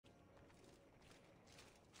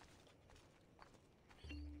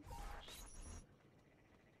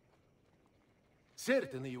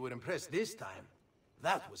Certainly you were impressed this time.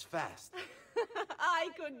 That was fast. I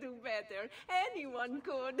could do better. Anyone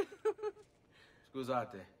could.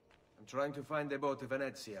 Scusate. I'm trying to find the boat to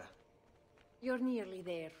Venezia. You're nearly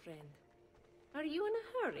there, friend. Are you in a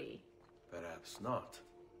hurry? Perhaps not.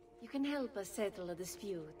 You can help us settle a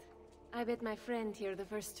dispute. I bet my friend here, the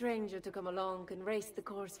first stranger to come along, can race the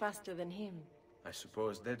course faster than him. I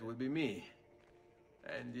suppose that would be me.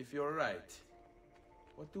 And if you're right,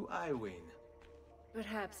 what do I win?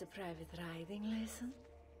 Perhaps a private riding lesson?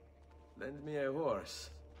 Lend me a horse.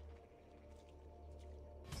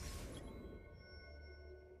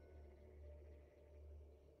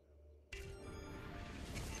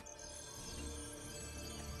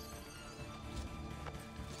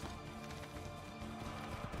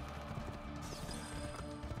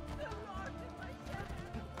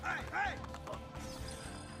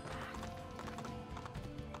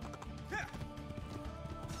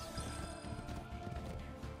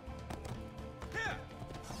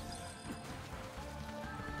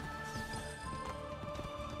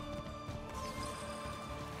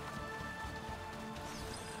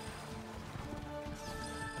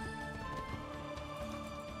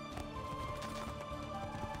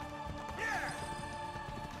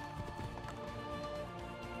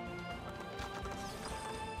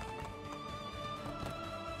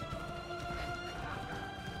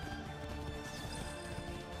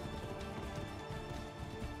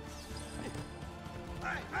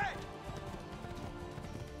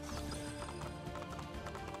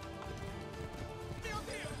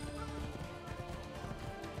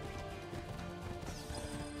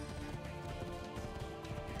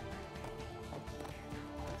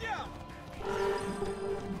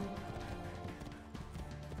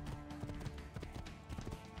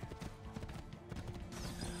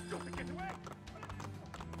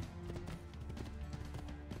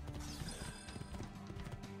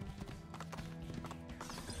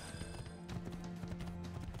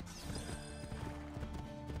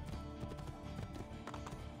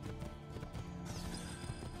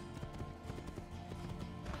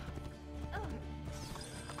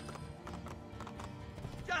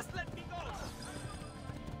 Just let me go!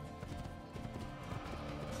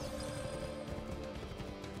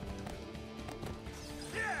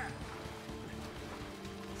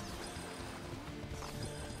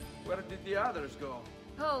 Where did the others go?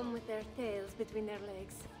 Home with their tails between their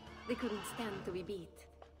legs. They couldn't stand to be beat.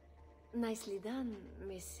 Nicely done,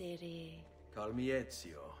 Messere. Call me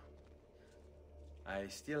Ezio. I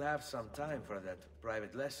still have some time for that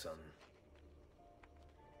private lesson.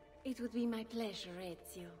 It would be my pleasure,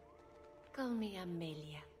 Ezio. Call me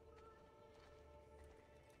Amelia.